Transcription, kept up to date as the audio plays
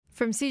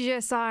From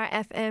CJSR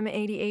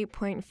FM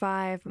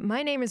 88.5,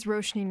 my name is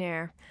Roshni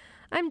Nair.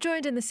 I'm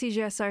joined in the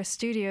CJSR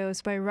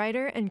studios by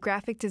writer and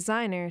graphic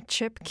designer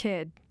Chip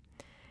Kidd.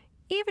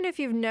 Even if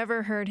you've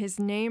never heard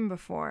his name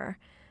before,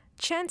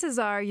 chances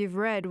are you've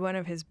read one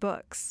of his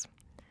books.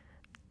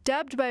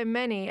 Dubbed by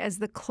many as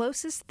the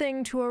closest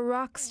thing to a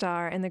rock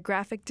star in the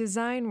graphic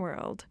design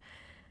world,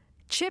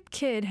 Chip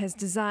Kidd has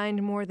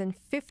designed more than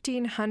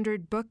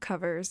 1,500 book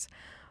covers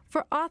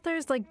for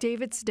authors like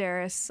David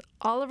Sedaris,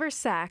 Oliver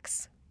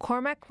Sacks,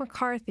 Cormac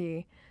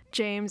McCarthy,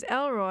 James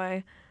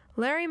Ellroy,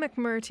 Larry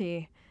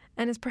McMurtry,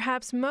 and is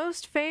perhaps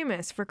most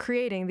famous for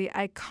creating the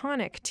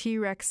iconic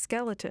T-Rex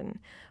skeleton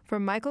for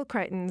Michael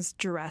Crichton's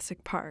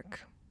Jurassic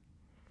Park.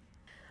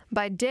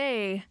 By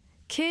day,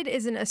 Kidd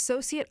is an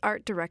associate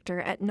art director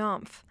at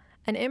Knopf,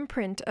 an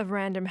imprint of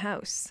Random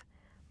House.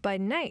 By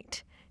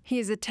night, he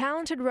is a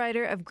talented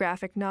writer of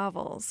graphic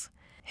novels.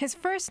 His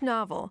first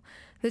novel,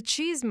 The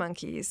Cheese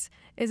Monkeys,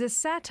 is a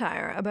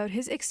satire about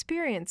his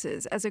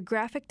experiences as a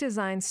graphic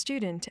design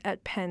student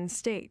at Penn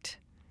State.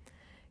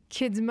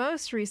 Kidd's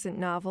most recent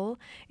novel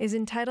is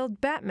entitled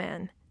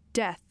Batman: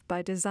 Death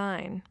by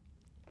Design.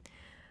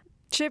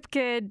 Chip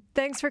Kidd,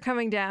 thanks for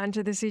coming down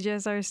to the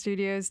CJSR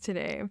studios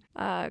today.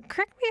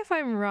 Correct me if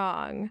I'm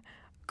wrong.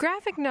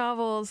 Graphic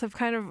novels have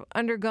kind of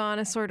undergone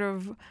a sort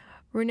of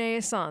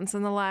renaissance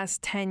in the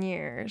last 10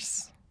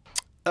 years.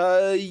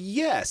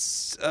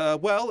 Yes.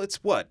 Well,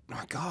 it's what?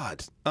 Oh,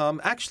 God.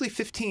 Actually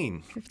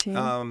 15.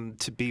 15?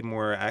 To be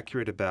more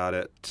accurate about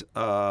it,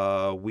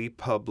 we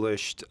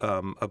published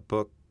a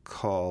book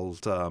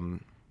called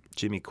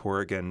Jimmy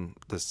Corrigan,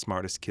 The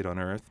Smartest Kid on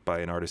Earth by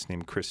an artist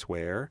named Chris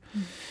Ware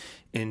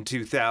in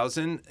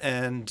 2000.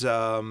 And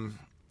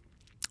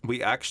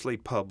we actually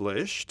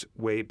published,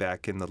 way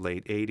back in the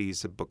late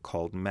 80s, a book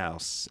called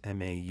Mouse,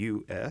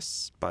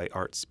 M-A-U-S, by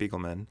Art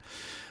Spiegelman.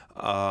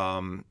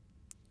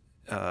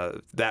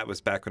 That was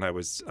back when I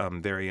was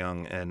very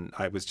young, and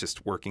I was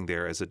just working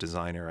there as a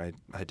designer.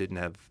 I didn't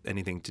have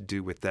anything to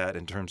do with that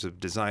in terms of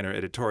designer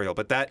editorial.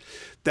 But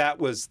that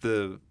was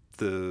the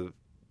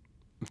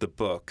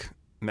book,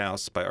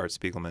 Mouse by Art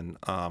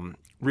Spiegelman,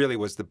 really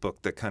was the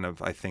book that kind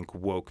of, I think,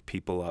 woke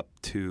people up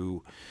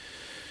to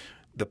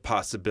the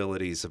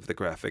possibilities of the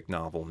graphic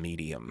novel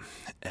medium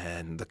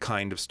and the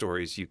kind of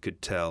stories you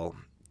could tell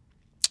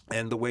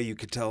and the way you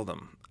could tell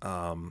them.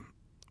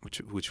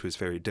 Which was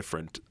very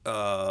different.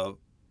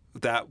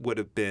 That would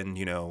have been,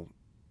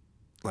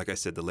 like I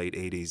said, the late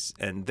 80s.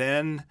 And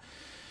then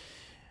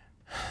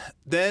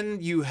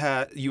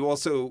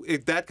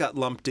that got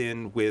lumped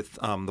in with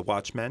The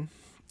Watchmen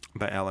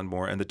by Alan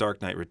Moore and The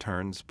Dark Knight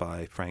Returns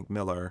by Frank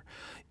Miller,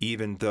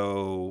 even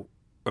though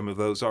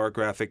those are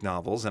graphic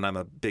novels, and I'm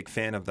a big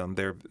fan of them.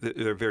 They're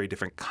very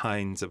different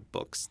kinds of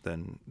books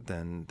than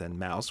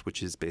Mouse,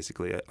 which is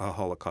basically a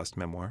Holocaust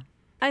memoir.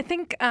 I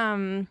think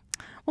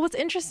what's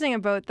interesting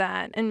about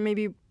that, and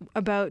maybe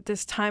about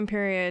this time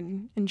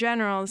period in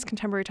general, this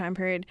contemporary time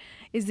period,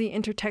 is the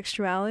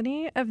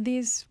intertextuality of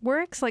these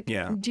works.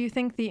 Do you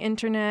think the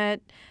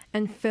internet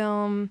and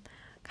film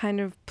kind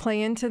of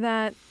play into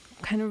that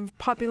kind of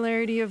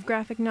popularity of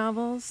graphic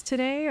novels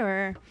today,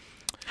 or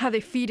how they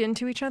feed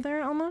into each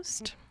other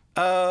almost?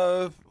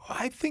 I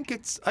think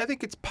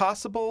it's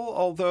possible,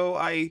 although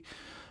a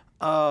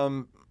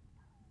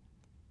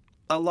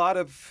lot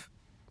of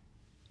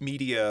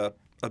media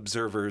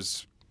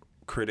observers,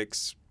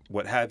 critics,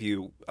 what have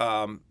you,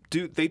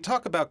 they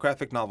talk about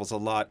graphic novels a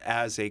lot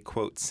as a,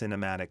 quote,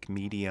 cinematic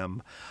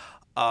medium.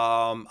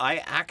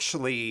 I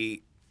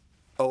actually,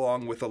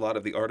 along with a lot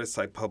of the artists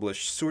I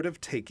publish, sort of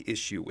take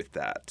issue with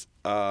that.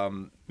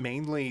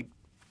 Mainly,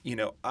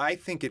 I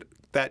think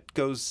that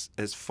goes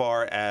as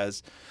far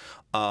as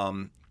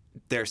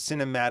they're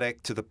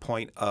cinematic to the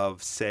point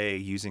of, say,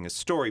 using a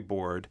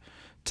storyboard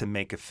to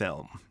make a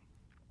film.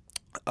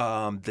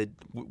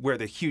 Where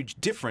the huge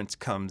difference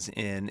comes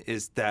in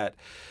is that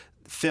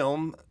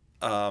film,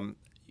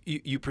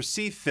 you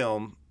perceive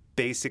film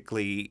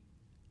basically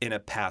in a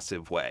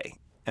passive way.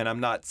 And I'm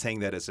not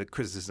saying that as a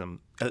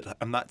criticism.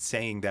 I'm not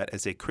saying that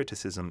as a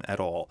criticism at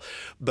all.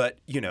 But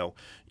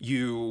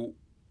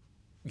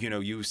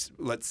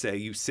let's say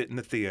you sit in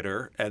the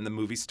theater and the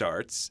movie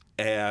starts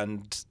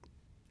and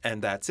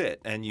that's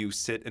it. And you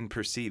sit and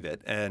perceive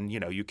it, and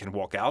you can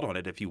walk out on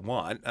it if you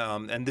want.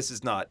 And this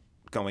is not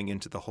going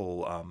into the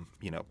whole,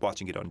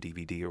 watching it on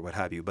DVD or what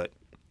have you. But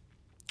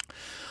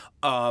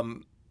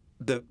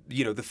the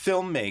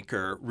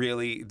filmmaker,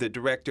 really, the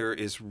director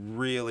is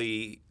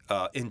really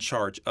in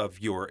charge of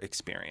your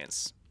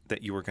experience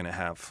that you are going to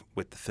have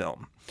with the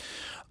film.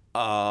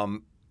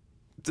 The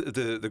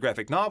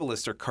graphic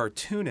novelist or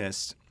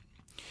cartoonist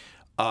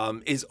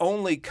is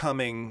only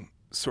coming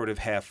sort of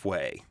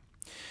halfway.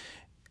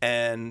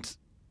 And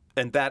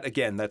that,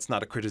 again, that's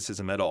not a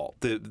criticism at all.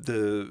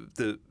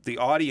 The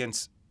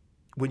audience,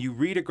 when you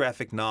read a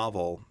graphic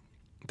novel,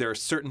 there are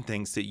certain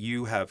things that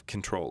you have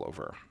control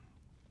over.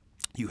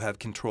 You have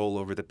control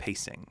over the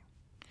pacing.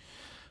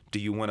 Do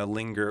you want to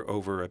linger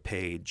over a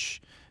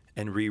page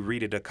and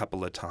reread it a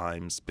couple of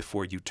times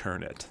before you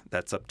turn it?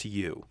 That's up to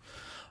you.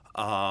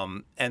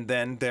 And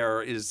then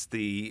there is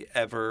the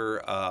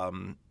ever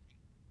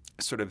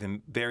sort of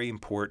very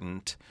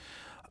important,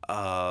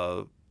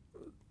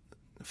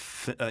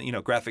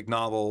 graphic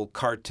novel,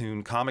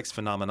 cartoon, comics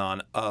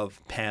phenomenon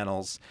of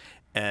panels,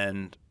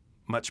 and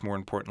much more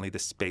importantly, the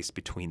space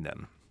between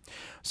them.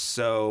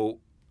 So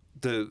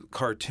the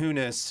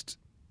cartoonist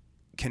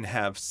can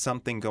have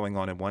something going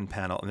on in one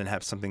panel and then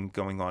have something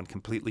going on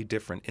completely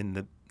different in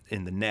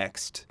the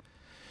next.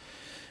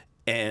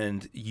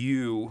 And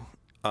you,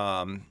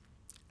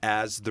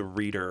 as the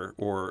reader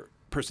or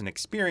person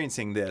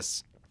experiencing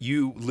this,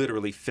 you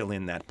literally fill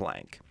in that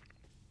blank.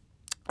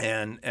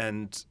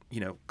 And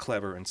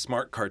clever and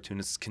smart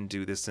cartoonists can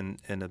do this in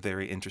a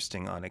very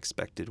interesting,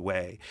 unexpected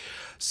way.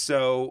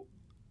 So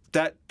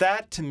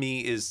that to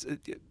me is,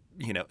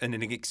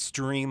 an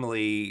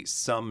extremely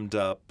summed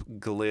up,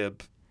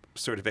 glib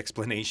sort of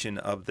explanation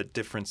of the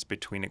difference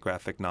between a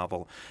graphic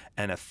novel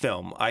and a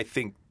film. I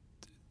think,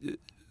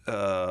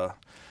 the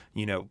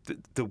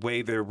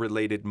way they're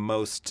related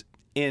most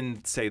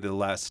in, say, the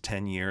last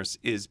 10 years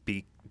is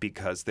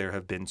because there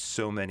have been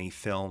so many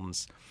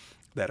films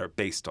that are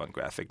based on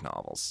graphic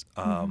novels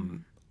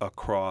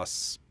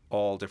across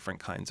all different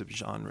kinds of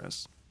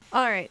genres.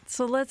 All right,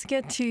 so let's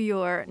get to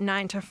your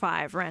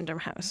 9-to-5 Random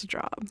House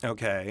job.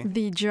 Okay.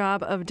 The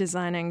job of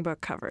designing book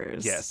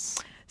covers.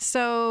 Yes.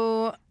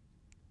 So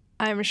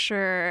I'm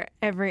sure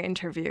every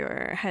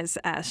interviewer has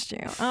asked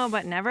you,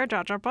 but never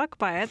judge a book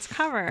by its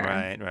cover.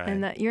 Right.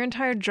 And that your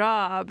entire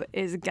job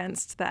is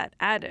against that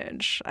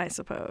adage, I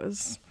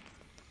suppose.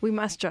 We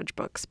must judge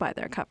books by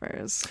their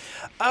covers.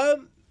 Or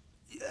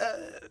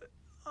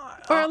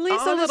at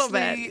least honestly, a little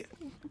bit.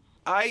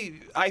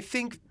 I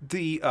think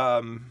the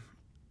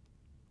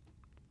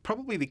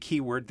probably the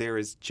key word there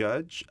is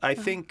judge. I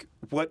think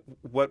what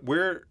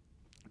we're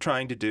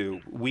trying to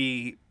do,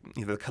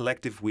 the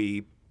collective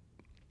we,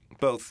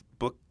 both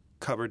book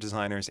cover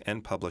designers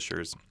and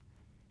publishers,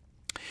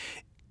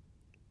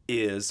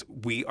 is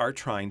we are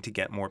trying to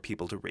get more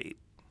people to read.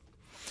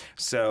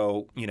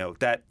 So,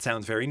 that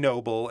sounds very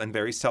noble and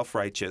very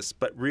self-righteous,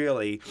 but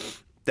really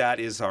that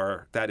is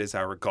our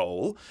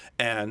goal.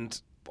 And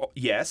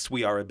yes,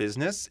 we are a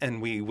business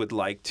and we would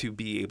like to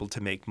be able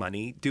to make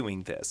money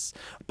doing this.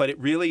 But it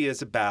really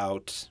is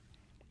about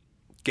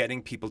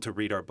getting people to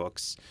read our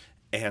books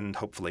and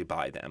hopefully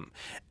buy them.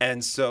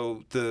 And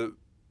so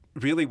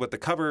really what the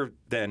cover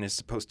then is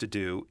supposed to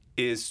do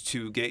is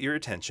to get your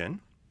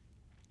attention,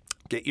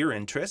 get your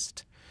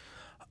interest,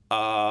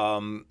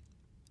 and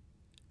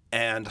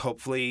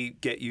hopefully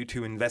get you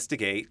to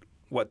investigate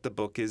what the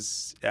book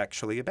is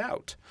actually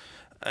about.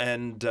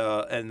 And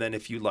then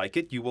if you like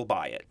it, you will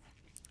buy it.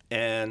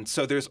 And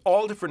so there's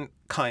all different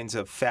kinds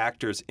of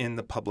factors in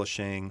the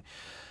publishing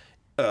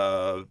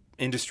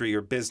industry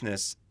or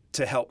business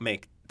to help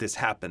make this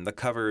happen. The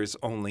cover is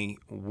only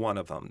one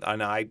of them.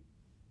 And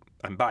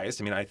I'm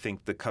biased. I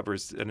think the cover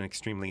is an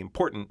extremely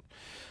important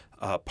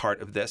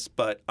part of this.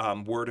 But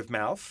word of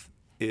mouth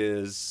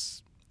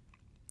is,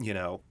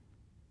 an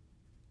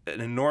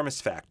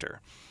enormous factor.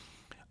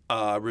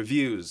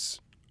 Reviews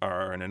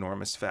are an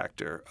enormous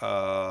factor.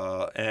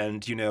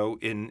 And,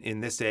 in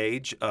this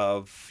age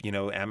of,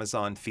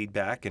 Amazon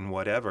feedback and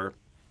whatever,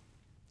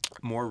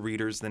 more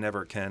readers than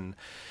ever can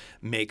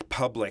make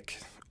public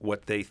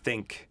what they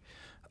think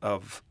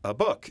of a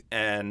book.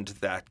 And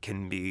that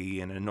can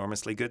be an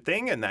enormously good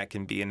thing, and that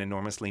can be an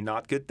enormously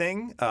not good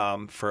thing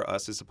for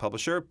us as a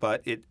publisher,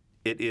 but it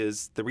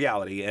is the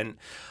reality. And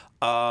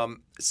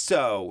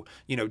so,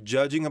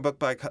 judging a book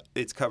by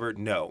its cover,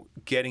 no.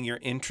 Getting your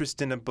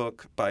interest in a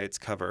book by its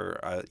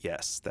cover,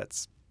 yes,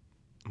 that's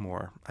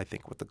more, I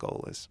think, what the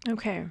goal is.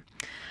 Okay.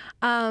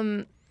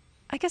 I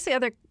guess the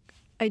other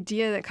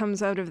idea that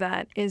comes out of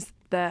that is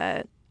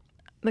that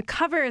the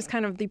cover is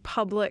kind of the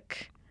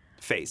public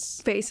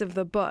face of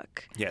the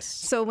book. Yes.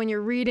 So when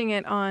you're reading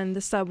it on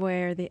the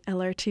subway or the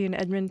LRT in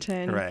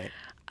Edmonton, right.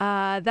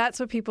 That's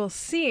what people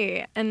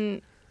see.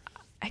 And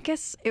I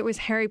guess it was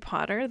Harry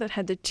Potter that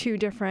had the two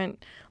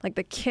different, like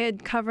the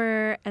kid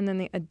cover and then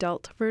the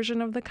adult version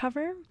of the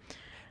cover.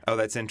 Oh,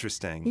 that's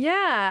interesting.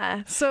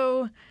 Yeah.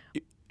 So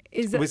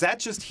was that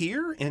just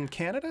here in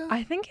Canada?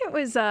 I think it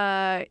was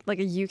like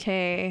a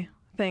UK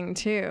thing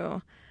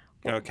too.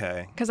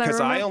 Okay. Because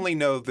I only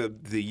know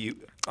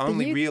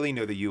really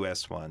know the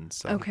US one.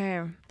 So.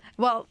 Okay.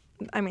 Well,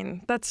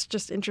 that's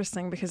just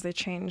interesting because they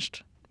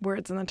changed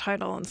words in the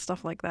title and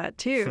stuff like that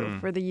too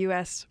for the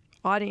US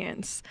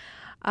audience.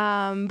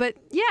 But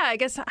yeah, I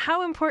guess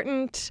how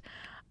important,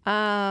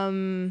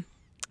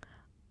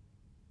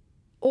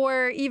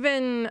 or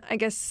even, I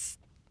guess,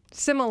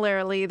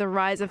 similarly, the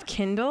rise of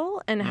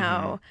Kindle and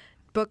how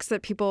books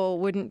that people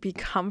wouldn't be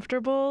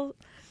comfortable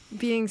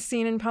being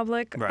seen in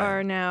public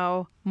are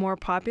now more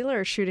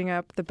popular or shooting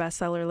up the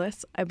bestseller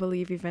lists. I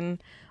believe even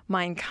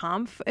Mein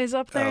Kampf is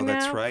up there now. Oh,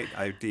 that's right.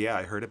 I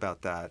heard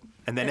about that.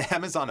 And then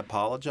Amazon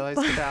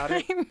apologized about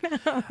it.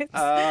 I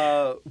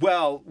know.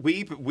 Well,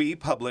 we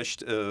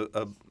published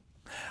a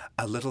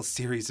little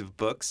series of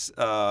books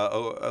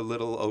a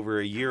little over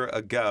a year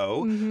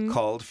ago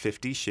called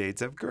 50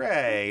 Shades of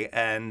Grey.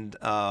 And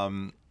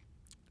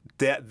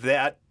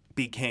that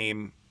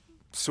became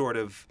sort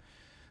of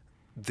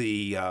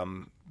the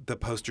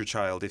poster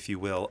child, if you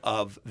will,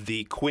 of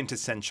the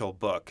quintessential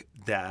book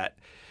that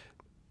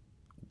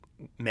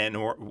men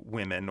or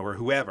women or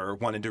whoever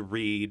wanted to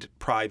read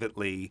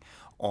privately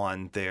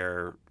on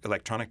their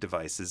electronic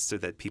devices so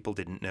that people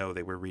didn't know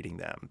they were reading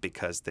them,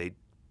 because they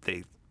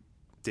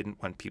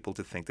didn't want people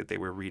to think that they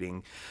were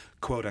reading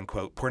quote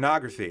unquote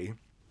pornography.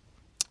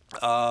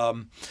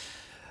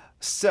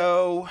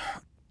 So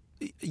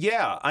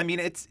yeah, I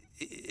mean,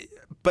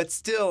 but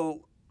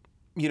still,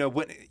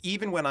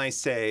 even when I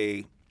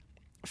say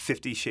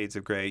 50 Shades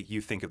of Grey, you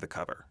think of the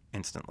cover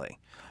instantly.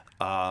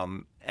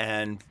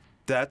 And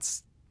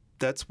that's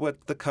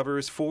what the cover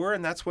is for,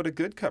 and that's what a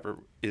good cover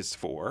is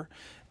for.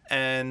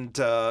 And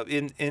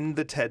in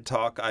the TED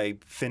Talk, I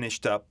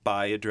finished up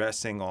by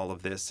addressing all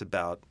of this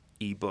about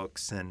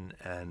ebooks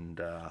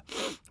and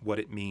what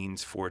it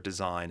means for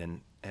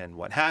design and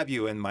what have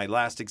you. And my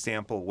last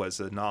example was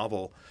a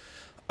novel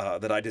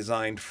that I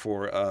designed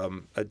for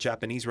a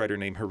Japanese writer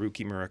named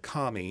Haruki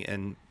Murakami,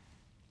 and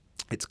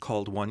it's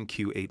called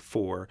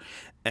 1Q84,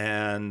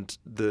 and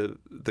the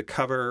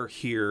cover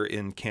here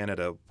in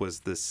Canada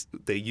was this.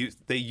 They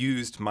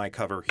used my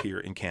cover here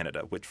in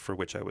Canada, for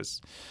which I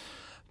was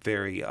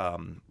very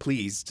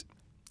pleased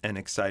and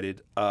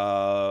excited.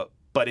 But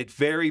it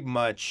very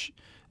much,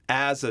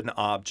 as an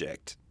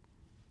object,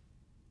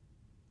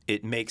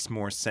 it makes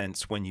more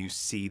sense when you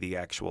see the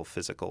actual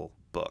physical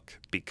book,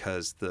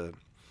 because the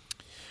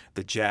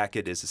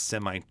jacket is a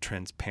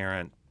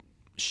semi-transparent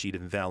sheet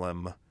of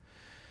vellum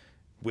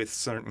with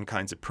certain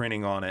kinds of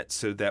printing on it,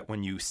 so that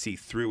when you see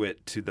through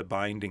it to the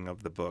binding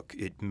of the book,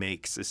 it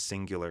makes a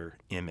singular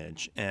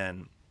image.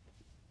 And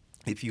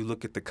if you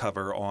look at the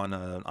cover on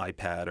an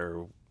iPad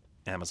or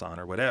Amazon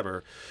or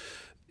whatever,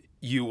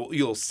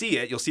 you'll see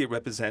it. You'll see it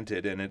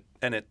represented, and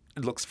it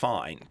looks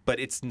fine. But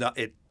it's not.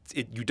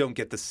 You don't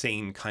get the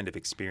same kind of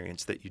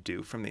experience that you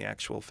do from the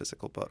actual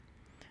physical book.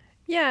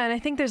 Yeah, and I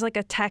think there's like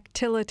a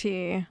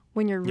tactility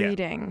when you're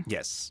reading.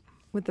 Yes.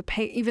 With the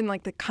even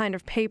like the kind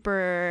of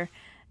paper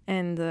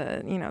and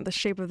the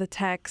shape of the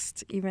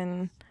text,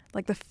 even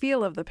like the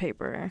feel of the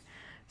paper.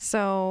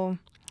 So,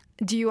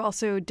 do you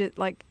also do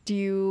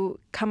you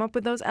come up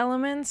with those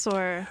elements,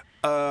 or?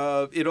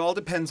 It all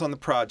depends on the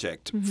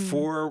project.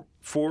 Mm-hmm.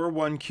 For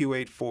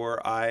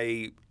 1Q84,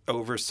 I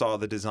oversaw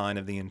the design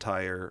of the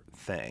entire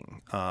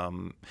thing,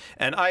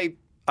 and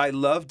I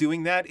love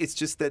doing that. It's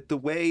just that the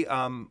way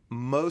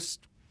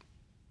most,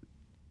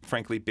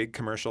 frankly, big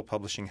commercial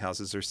publishing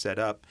houses are set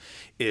up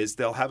is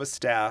they'll have a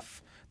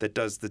staff that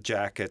does the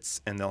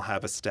jackets, and they'll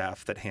have a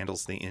staff that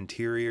handles the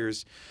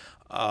interiors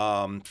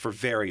for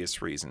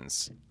various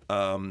reasons.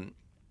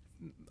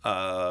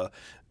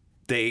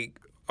 They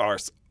are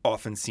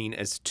often seen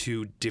as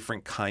two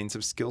different kinds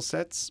of skill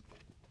sets,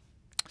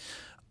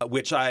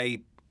 which I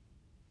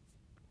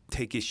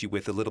take issue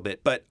with a little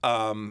bit. But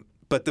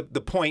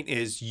the point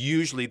is,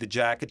 usually the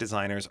jacket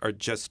designers are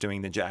just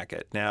doing the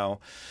jacket. Now,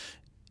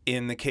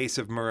 in the case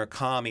of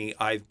Murakami,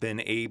 I've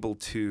been able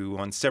to,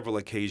 on several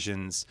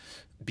occasions,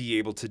 be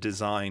able to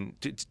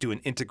do an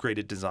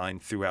integrated design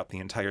throughout the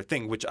entire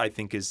thing, which I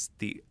think is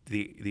the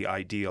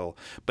ideal.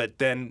 But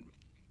then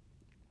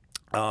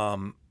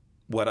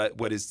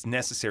what is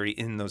necessary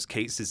in those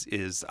cases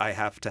is I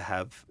have to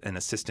have an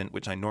assistant,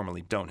 which I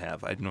normally don't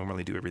have. I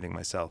normally do everything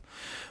myself.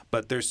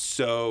 But there's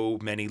so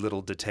many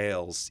little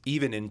details,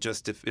 even in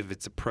just if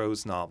it's a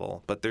prose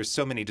novel. But there's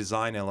so many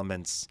design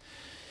elements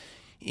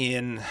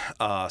in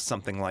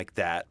something like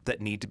that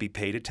need to be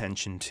paid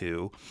attention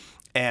to.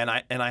 And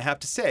I have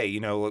to say,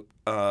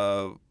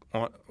 on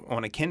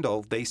a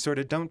Kindle, they sort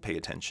of don't pay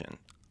attention.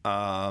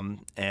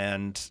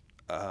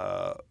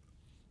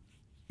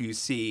 You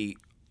see,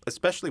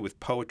 especially with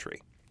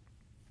poetry,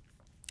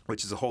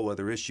 which is a whole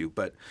other issue,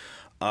 but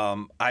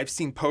I've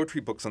seen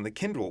poetry books on the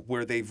Kindle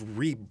where they've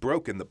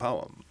rebroken the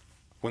poem,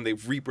 when they've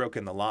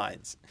rebroken the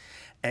lines.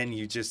 And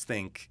you just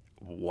think,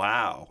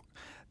 wow,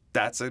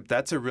 that's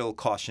a real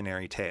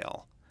cautionary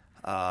tale.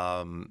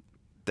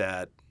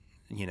 That,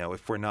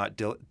 if we're not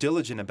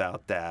diligent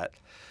about that,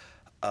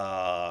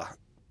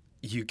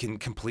 you can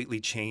completely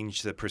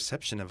change the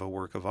perception of a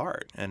work of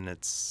art, and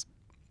it's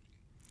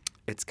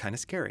kind of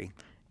scary.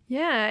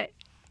 Yeah.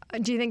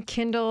 Do you think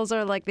Kindles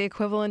are like the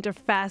equivalent of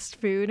fast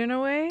food in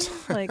a way?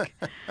 Like,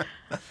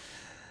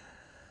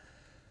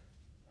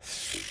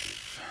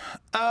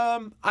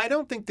 I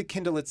don't think the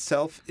Kindle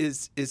itself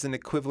is an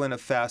equivalent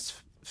of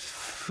fast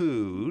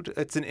food.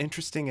 It's an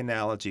interesting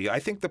analogy. I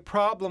think the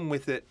problem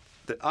with it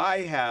that I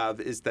have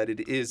is that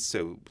it is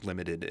so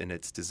limited in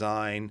its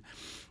design,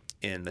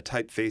 in the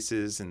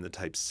typefaces, in the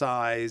type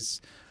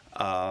size,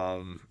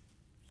 and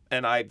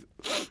I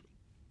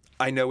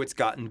know it's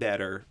gotten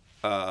better,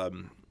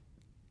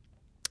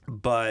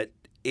 but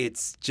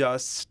it's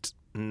just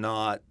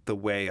not the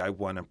way I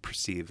want to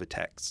perceive a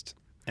text.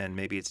 And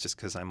maybe it's just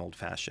because I'm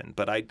old-fashioned,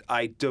 but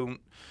I don't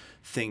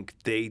think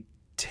they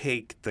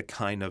take the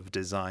kind of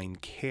design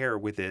care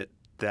with it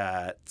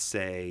that,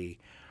 say,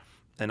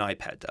 an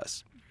iPad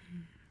does.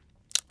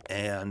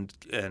 And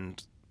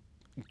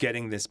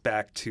getting this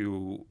back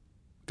to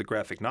the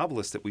graphic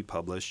novelists that we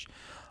publish,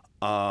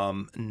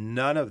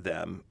 none of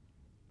them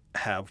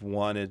have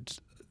wanted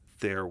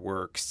their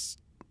works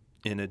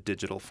in a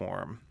digital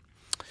form.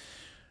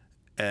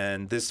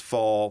 And this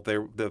fall,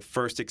 the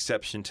first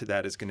exception to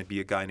that is going to be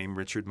a guy named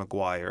Richard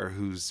McGuire,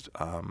 who's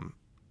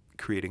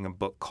creating a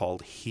book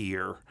called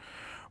Here,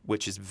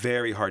 which is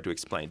very hard to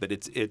explain, but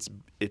it's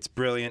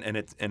brilliant, and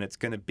it's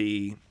going to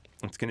be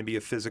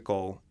a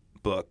physical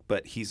book,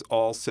 but he's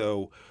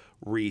also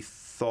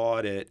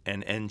rethought it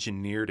and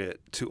engineered it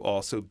to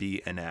also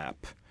be an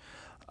app.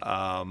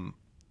 And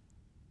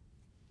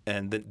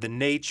the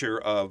nature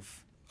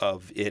of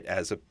it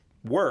as a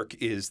work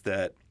is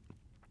that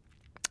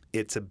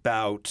it's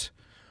about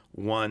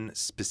one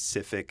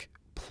specific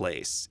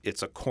place.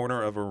 It's a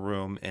corner of a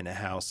room in a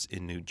house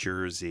in New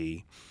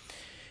Jersey.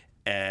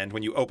 And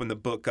when you open the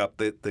book up,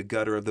 the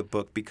gutter of the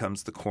book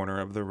becomes the corner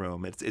of the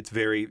room.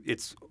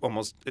 It's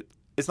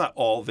not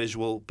all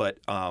visual, but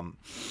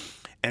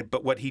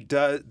what he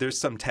does, there's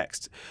some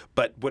text,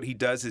 but what he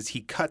does is he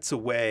cuts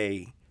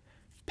away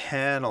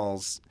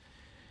panels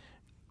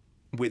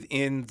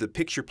within the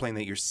picture plane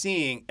that you're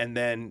seeing and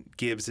then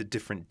gives a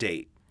different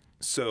date.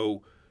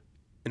 So,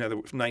 in other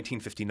words,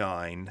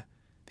 1959,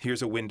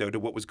 here's a window to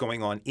what was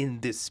going on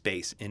in this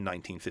space in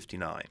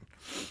 1959.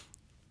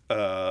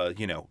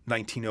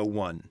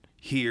 1901,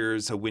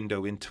 here's a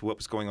window into what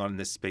was going on in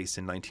this space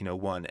in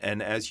 1901.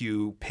 And as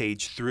you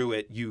page through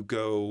it, you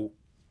go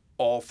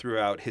all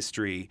throughout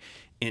history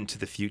into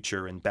the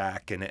future and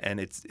back. And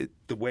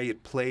the way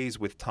it plays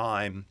with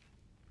time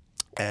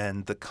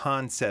and the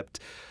concept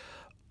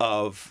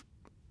of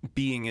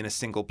being in a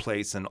single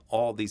place and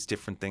all these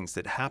different things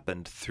that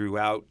happened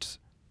throughout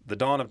the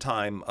dawn of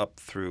time up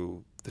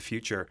through the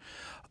future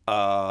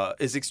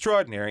is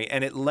extraordinary,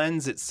 and it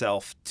lends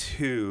itself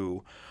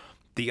to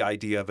the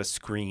idea of a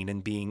screen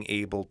and being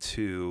able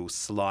to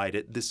slide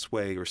it this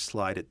way or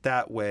slide it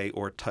that way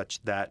or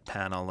touch that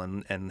panel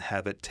and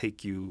have it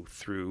take you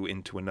through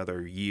into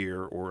another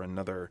year or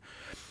another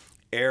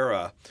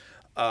era.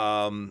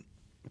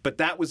 But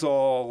that was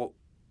all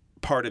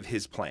part of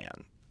his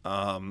plan.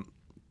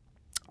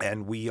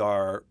 And we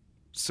are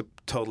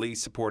totally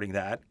supporting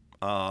that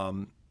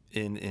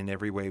in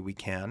every way we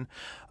can.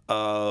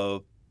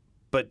 But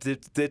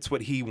that's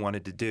what he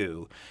wanted to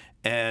do.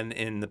 And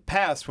in the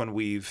past, when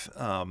we've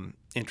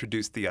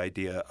introduced the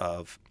idea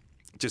of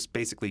just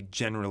basically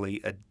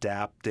generally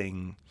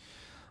adapting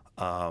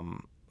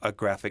a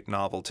graphic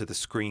novel to the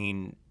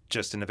screen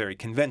just in a very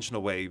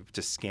conventional way,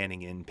 just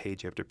scanning in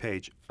page after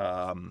page,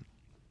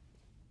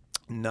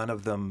 none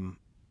of them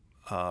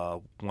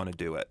want to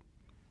do it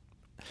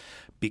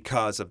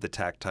because of the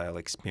tactile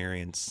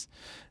experience.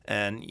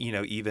 And,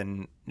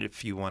 even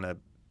if you want to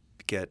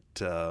get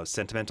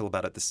sentimental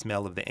about it, the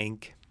smell of the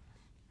ink.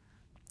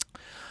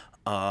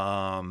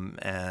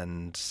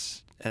 And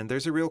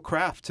there's a real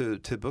craft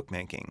to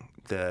bookmaking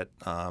that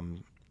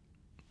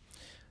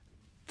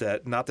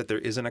not that there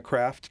isn't a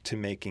craft to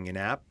making an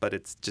app, but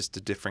it's just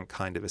a different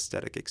kind of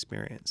aesthetic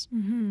experience.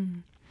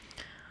 Mm-hmm.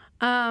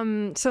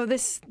 So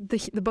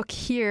the book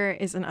Here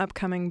is an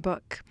upcoming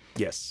book.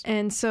 Yes.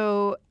 And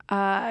so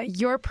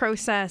your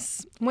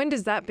process, when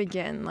does that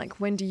begin? Like,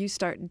 when do you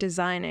start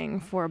designing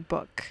for a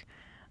book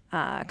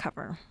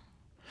cover?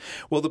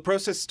 Well, the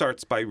process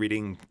starts by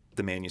reading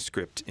the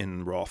manuscript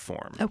in raw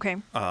form. Okay.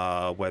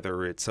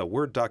 Whether it's a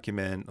Word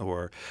document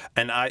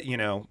and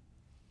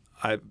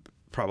I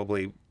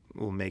probably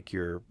will make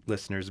your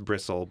listeners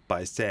bristle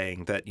by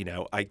saying that,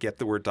 I get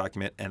the Word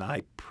document and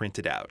I print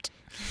it out.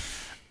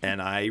 And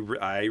I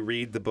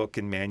read the book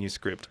in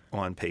manuscript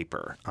on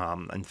paper.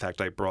 In fact,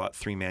 I brought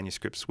 3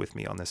 manuscripts with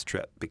me on this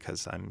trip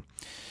because I'm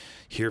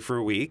here for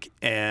a week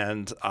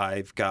and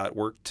I've got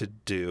work to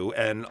do.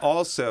 And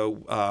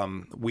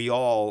also, we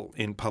all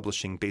in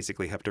publishing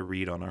basically have to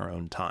read on our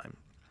own time.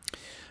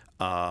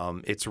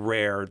 It's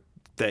rare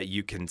that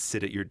you can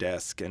sit at your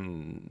desk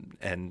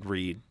and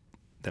read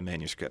the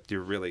manuscript.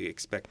 You're really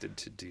expected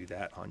to do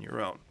that on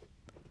your own.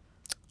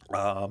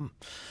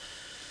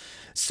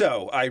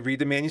 So I read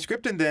the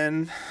manuscript, and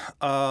then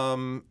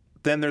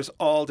there's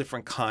all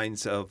different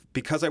kinds of,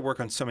 because I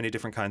work on so many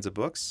different kinds of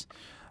books,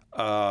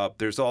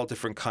 there's all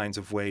different kinds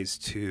of ways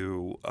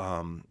to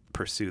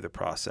pursue the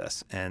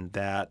process, and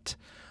that's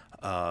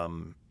a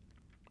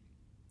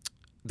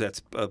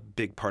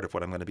big part of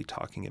what I'm going to be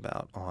talking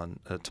about on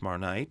tomorrow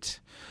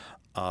night.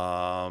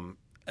 And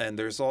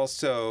there's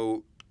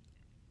also,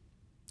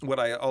 what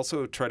I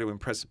also try to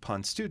impress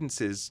upon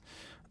students is,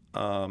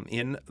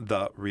 in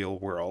the real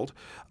world,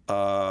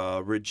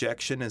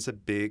 rejection is a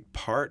big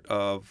part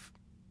of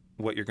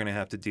what you're going to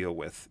have to deal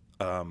with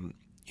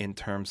in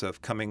terms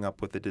of coming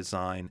up with a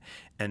design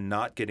and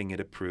not getting it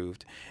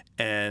approved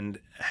and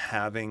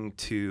having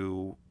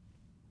to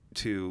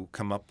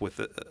come up with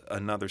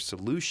another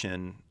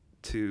solution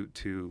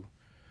to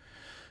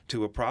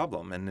a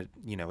problem. And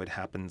it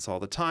happens all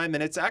the time,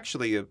 and it's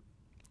actually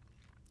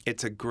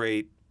it's a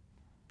great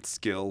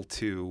skill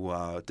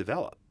to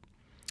develop.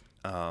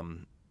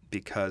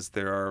 Because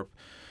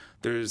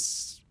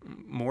there's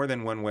more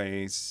than one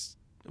ways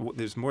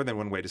there's more than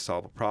one way to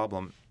solve a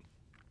problem,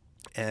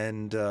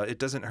 and it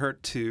doesn't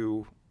hurt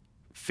to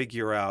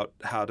figure out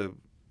how to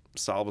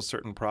solve a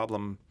certain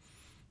problem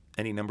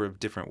any number of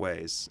different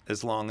ways,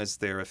 as long as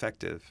they're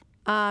effective.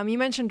 You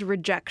mentioned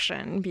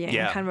rejection being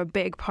kind of a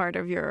big part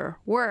of your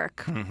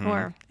work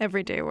or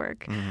everyday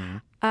work.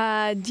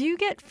 Do you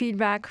get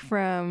feedback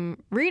from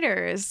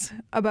readers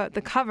about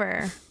the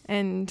cover,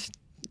 and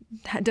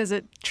does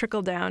it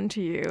trickle down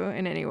to you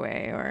in any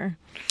way? Or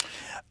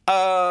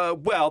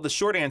well, the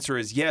short answer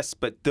is yes,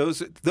 but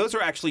those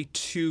are actually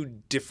two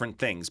different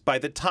things. By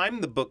the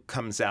time the book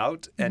comes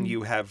out and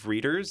you have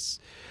readers,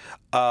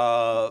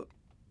 the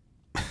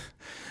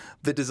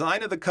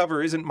design of the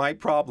cover isn't my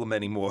problem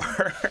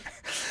anymore.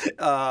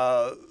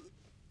 But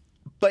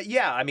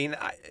yeah, I mean,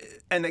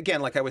 and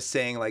again, like I was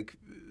saying, like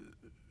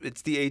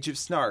it's the age of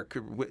snark,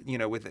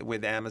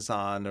 with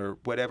Amazon or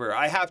whatever.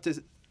 I have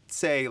to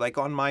say, like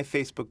on my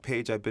Facebook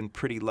page, I've been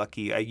pretty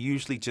lucky. I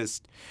usually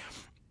just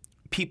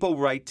people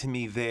write to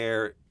me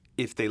there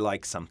if they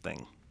like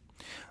something,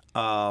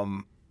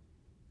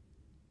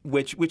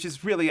 which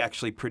is really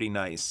actually pretty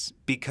nice,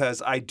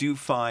 because I do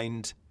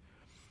find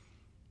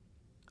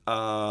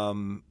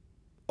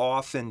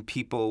often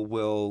people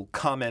will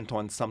comment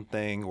on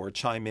something or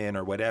chime in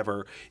or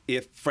whatever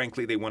if,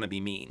 frankly, they want to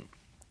be mean,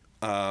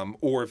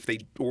 or if they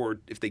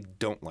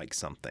don't like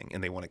something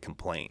and they want to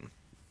complain.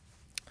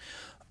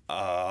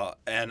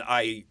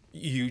 And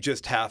you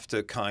just have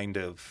to kind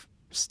of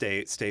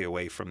stay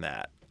away from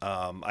that.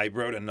 I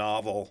wrote a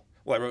novel.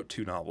 Well, I wrote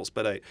two novels,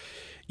 but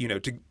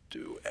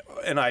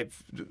and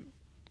I've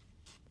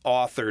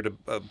authored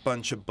a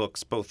bunch of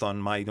books, both on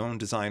my own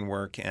design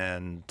work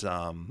and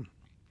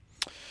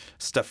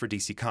stuff for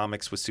DC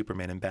Comics with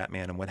Superman and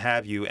Batman and what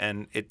have you.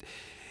 And it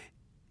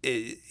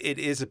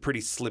is a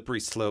pretty slippery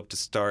slope to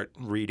start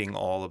reading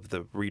all of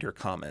the reader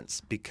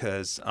comments,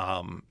 because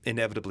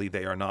inevitably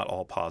they are not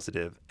all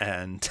positive,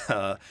 and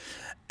I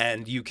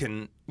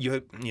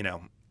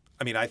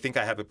mean, I think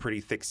I have a pretty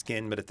thick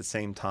skin, but at the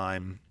same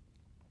time,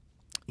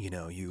 you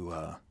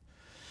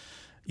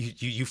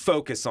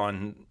focus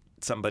on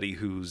somebody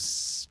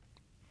who's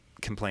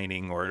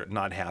complaining or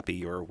not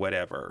happy or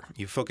whatever.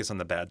 You focus on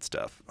the bad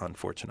stuff,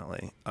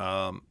 unfortunately.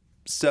 But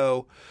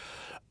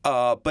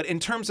in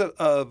terms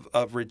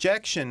of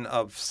rejection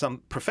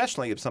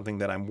professionally of something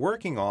that I'm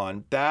working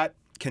on, that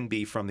can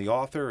be from the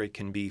author, it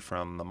can be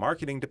from the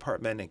marketing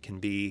department, it can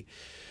be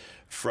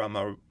from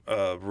a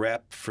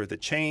rep for the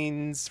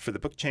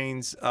book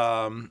chains.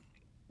 And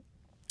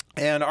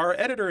our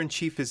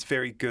editor-in-chief is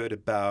very good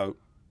about,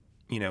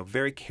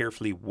 very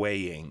carefully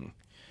weighing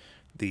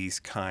these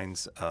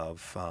kinds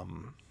of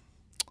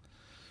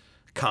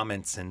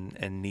comments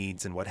and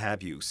needs and what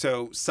have you.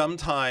 So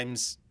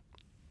sometimes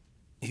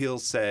he'll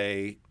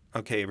say,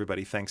 okay,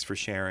 everybody, thanks for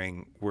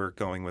sharing. We're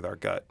going with our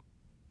gut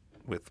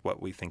with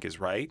what we think is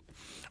right.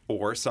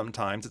 Or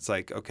sometimes it's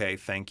like, okay,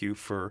 thank you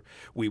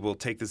we will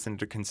take this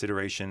into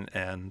consideration,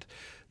 and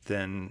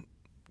then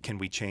can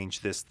we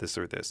change this,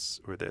 or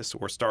this,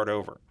 or start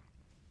over?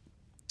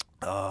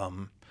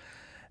 And,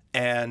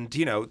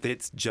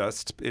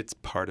 it's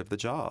part of the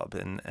job.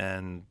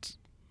 And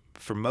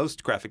for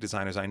most graphic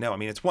designers I know, I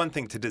mean, it's one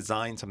thing to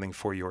design something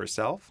for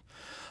yourself,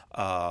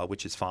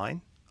 which is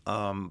fine.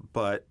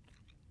 But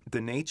the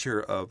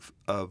nature of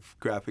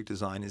graphic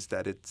design is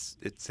that it's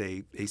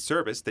a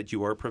service that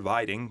you are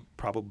providing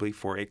probably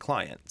for a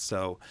client.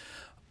 So,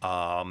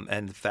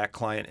 and if that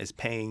client is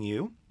paying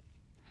you,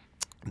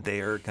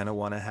 they're going to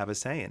want to have a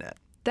say in it.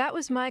 That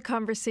was my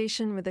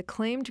conversation with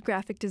acclaimed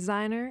graphic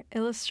designer,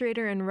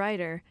 illustrator, and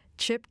writer,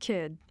 Chip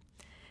Kidd.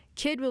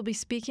 Kidd will be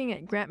speaking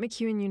at Grant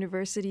MacEwan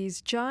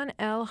University's John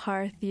L.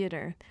 Haar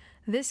Theater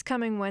this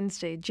coming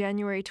Wednesday,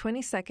 January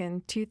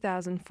 22nd,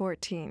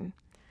 2014.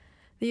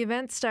 The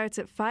event starts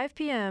at 5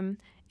 p.m.,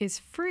 is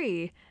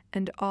free,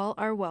 and all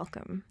are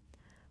welcome.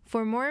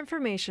 For more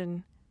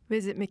information,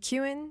 visit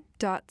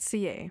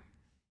mcewan.ca.